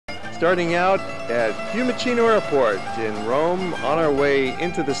starting out at Fiumicino Airport in Rome, on our way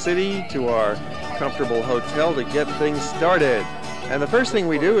into the city to our comfortable hotel to get things started. And the first thing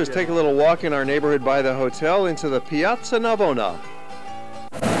we do is take a little walk in our neighborhood by the hotel into the Piazza Navona.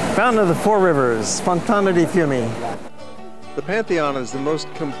 Fountain of the Four Rivers, Fontana di Fiumi. The Pantheon is the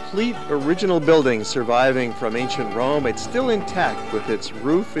most complete original building surviving from ancient Rome. It's still intact with its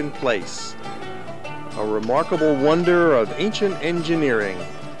roof in place. A remarkable wonder of ancient engineering,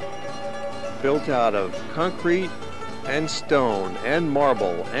 built out of concrete and stone and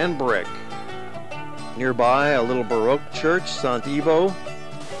marble and brick. Nearby, a little Baroque church, Sant'Ivo,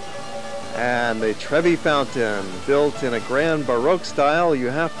 and the Trevi Fountain, built in a grand Baroque style. You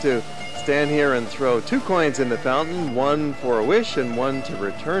have to stand here and throw 2 coins in the fountain, one for a wish and one to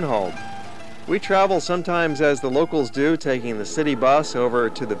return home. We travel sometimes as the locals do, taking the city bus over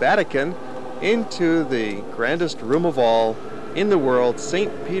to the Vatican, into the grandest room of all in the world, St.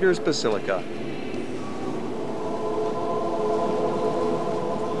 Peter's Basilica.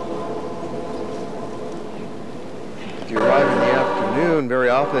 If you arrive in the afternoon, very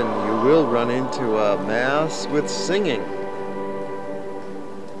often you will run into a mass with singing.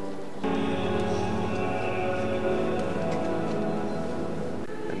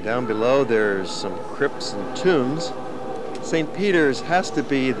 And down below there's some crypts and tombs. St. Peter's has to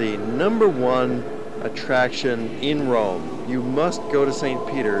be the #1 attraction in Rome. You must go to St.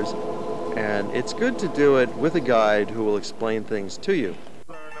 Peter's, and it's good to do it with a guide who will explain things to you.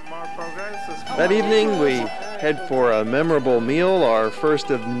 That evening we head for a memorable meal, our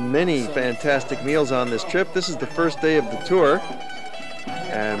first of many fantastic meals on this trip. This is the first day of the tour,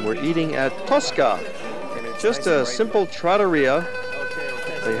 and we're eating at Tosca. Just a simple trattoria.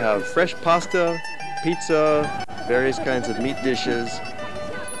 They have fresh pasta, pizza, various kinds of meat dishes,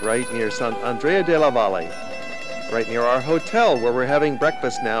 right near Sant'Andrea della Valle, right near our hotel where we're having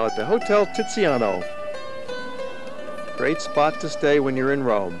breakfast now at the Hotel Tiziano. Great spot to stay when you're in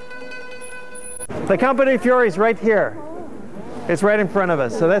Rome. The Campo dei Fiori is right here. It's right in front of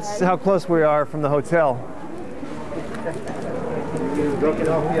us, so that's how close we are from the hotel.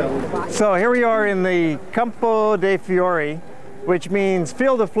 So here we are in the Campo dei Fiori, which means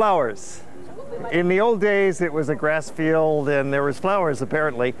field of flowers. In the old days, it was a grass field and there was flowers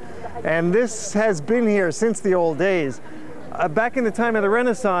apparently. And this has been here since the old days. Back in the time of the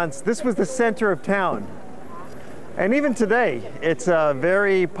Renaissance, this was the center of town. And even today, it's a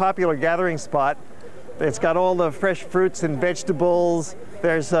very popular gathering spot. It's got all the fresh fruits and vegetables.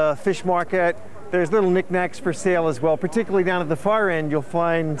 There's a fish market. There's little knickknacks for sale as well. Particularly down at the far end, you'll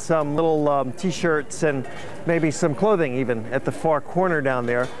find some little t-shirts and maybe some clothing even at the far corner down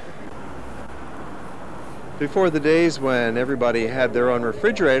there. Before the days when everybody had their own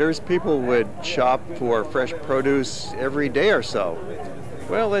refrigerators, people would shop for fresh produce every day or so.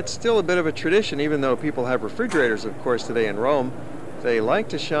 Well, that's still a bit of a tradition, even though people have refrigerators, of course, today in Rome. They like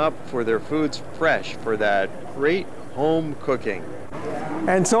to shop for their foods fresh, for that great home cooking.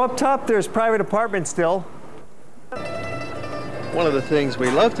 And so up top, there's private apartments still. One of the things we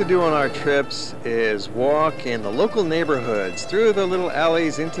love to do on our trips is walk in the local neighborhoods, through the little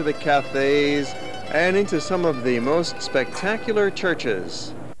alleys, into the cafes, and into some of the most spectacular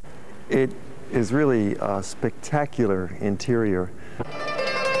churches. It is really a spectacular interior.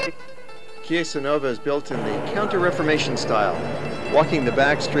 Chiesa Nova is built in the Counter-Reformation style. Walking the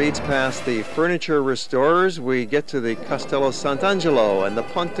back streets past the furniture restorers, we get to the Castello Sant'Angelo and the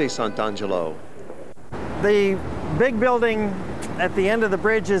Ponte Sant'Angelo. The big building at the end of the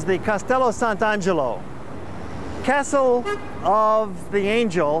bridge is the Castello Sant'Angelo, Castle of the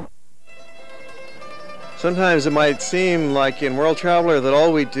Angel. Sometimes it might seem like in World Traveler that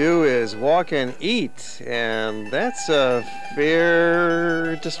all we do is walk and eat, and that's a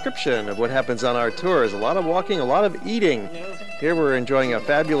fair description of what happens on our tours. A lot of walking, a lot of eating. Here we're enjoying a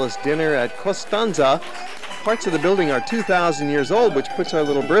fabulous dinner at Costanza. Parts of the building are 2,000 years old, which puts our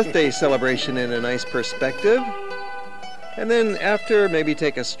little birthday celebration in a nice perspective. And then after, maybe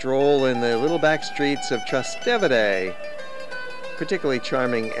take a stroll in the little back streets of Trastevere. Particularly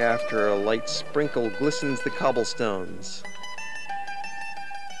charming after a light sprinkle glistens the cobblestones.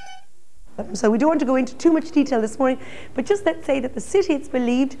 So we don't want to go into too much detail this morning, but just let's say that the city, it's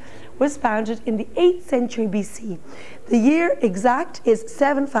believed, was founded in the 8th century BC. The year exact is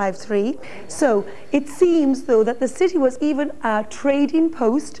 753. So it seems, though, that the city was even a trading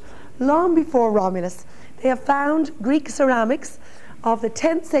post long before Romulus. They have found Greek ceramics of the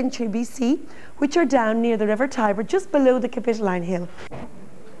 10th century BC, which are down near the River Tiber, just below the Capitoline Hill.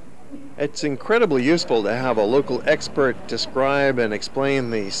 It's incredibly useful to have a local expert describe and explain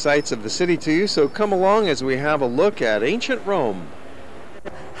the sights of the city to you, so come along as we have a look at ancient Rome.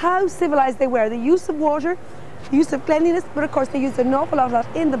 how civilized they were. The use of water, the use of cleanliness, but of course they used an awful lot of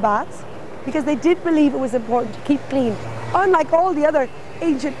that in the baths because they did believe it was important to keep clean, unlike all the other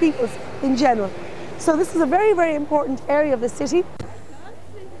ancient peoples in general. So this is a very, very important area of the city.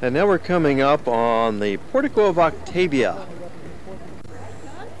 And now we're coming up on the Portico of Octavia.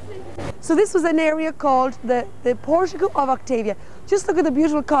 So this was an area called the Portico of Octavia. Just look at the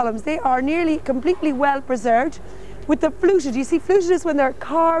beautiful columns. They are nearly completely well preserved. With the fluted, you see fluted is when they're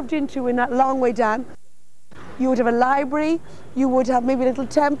carved into in that long way down. You would have a library, you would have maybe a little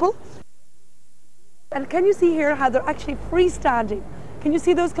temple. And can you see here how they're actually freestanding? Can you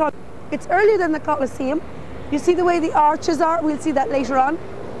see those columns? It's earlier than the Colosseum. You see the way the arches are? We'll see that later on.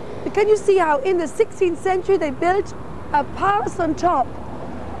 But can you see how in the 16th century they built a palace on top?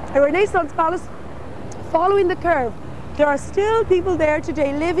 A Renaissance palace following the curve. There are still people there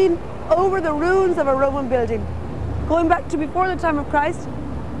today living over the ruins of a Roman building. Going back to before the time of Christ,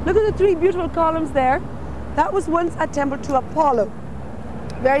 look at the three beautiful columns there. That was once a temple to Apollo.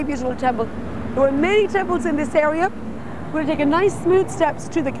 Very beautiful temple. There were many temples in this area. We're going to take a nice smooth steps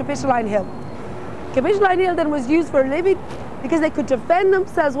to the Capitoline Hill. Capitoline Hill then was used for living because they could defend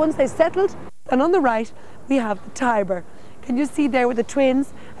themselves once they settled. And on the right, we have the Tiber. Can you see there with the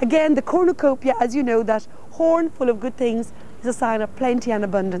twins? Again, the cornucopia, as you know, that horn full of good things is a sign of plenty and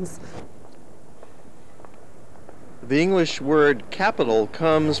abundance. The English word capital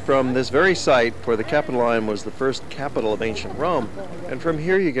comes from this very site, for the Capitoline was the first capital of ancient Rome. And from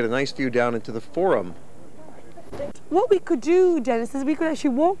here you get a nice view down into the Forum. What we could do, Dennis, is we could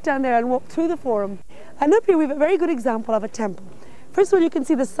actually walk down there and walk through the Forum. And up here we have a very good example of a temple. First of all, you can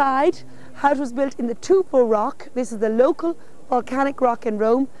see the side, how it was built in the Tupou rock. This is the local volcanic rock in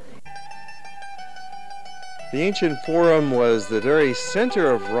Rome. The ancient Forum was the very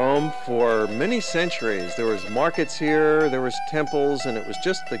center of Rome for many centuries. There was markets here, there was temples, and it was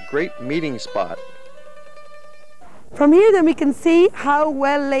just the great meeting spot. From here then we can see how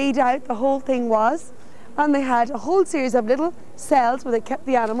well laid out the whole thing was. And they had a whole series of little cells where they kept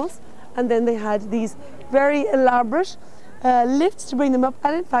the animals, and then they had these very elaborate lifts to bring them up,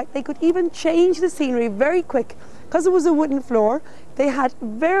 and in fact they could even change the scenery very quick. Because it was a wooden floor, they had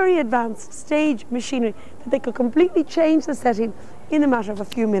very advanced stage machinery that they could completely change the setting in a matter of a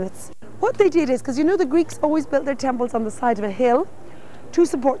few minutes. What they did is, because you know the Greeks always built their temples on the side of a hill to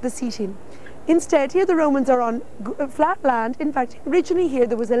support the seating. Instead, here the Romans are on flat land. In fact, originally here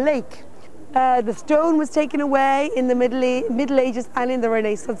there was a lake. The stone was taken away in the Middle Ages and in the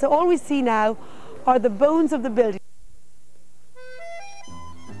Renaissance. So all we see now are the bones of the building.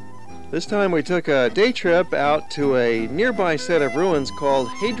 This time we took a day trip out to a nearby set of ruins called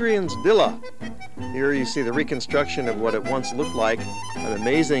Hadrian's Villa. Here you see the reconstruction of what it once looked like, an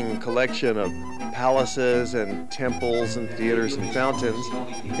amazing collection of palaces and temples and theaters and fountains.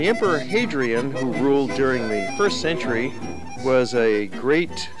 The Emperor Hadrian, who ruled during the 1st century, was a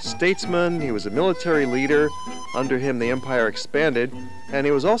great statesman. He was a military leader. Under him the empire expanded, and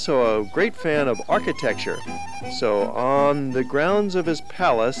he was also a great fan of architecture. So on the grounds of his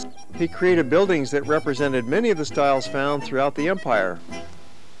palace, he created buildings that represented many of the styles found throughout the empire.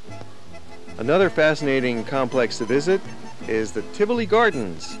 Another fascinating complex to visit is the Tivoli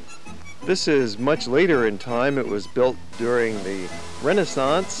Gardens. This is much later in time. It was built during the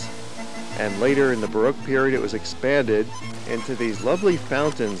Renaissance, and later in the Baroque period it was expanded into these lovely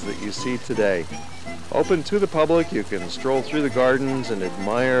fountains that you see today. Open to the public, you can stroll through the gardens and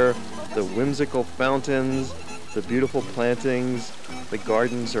admire the whimsical fountains, the beautiful plantings. The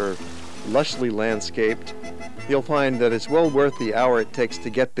gardens are lushly landscaped. You'll find that it's well worth the hour it takes to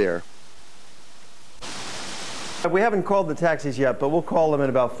get there. We haven't called the taxis yet, but we'll call them in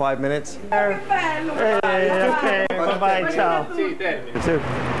about 5 minutes. Hey, okay, bye-bye, ciao. You too.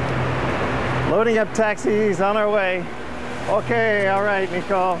 Loading up taxis, on our way. Okay, all right,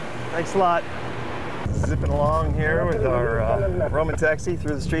 Nicole. Thanks a lot. Zipping along here with our Roman taxi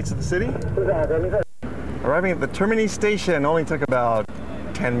through the streets of the city. Arriving at the Termini station only took about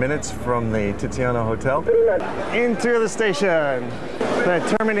 10 minutes from the Tiziano Hotel. Into the station.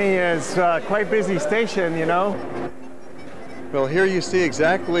 The Termini is quite busy station, you know. Well, here you see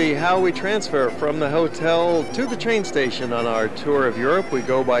exactly how we transfer from the hotel to the train station on our tour of Europe. We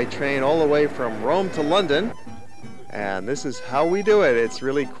go by train all the way from Rome to London, and this is how we do it. It's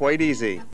really quite easy.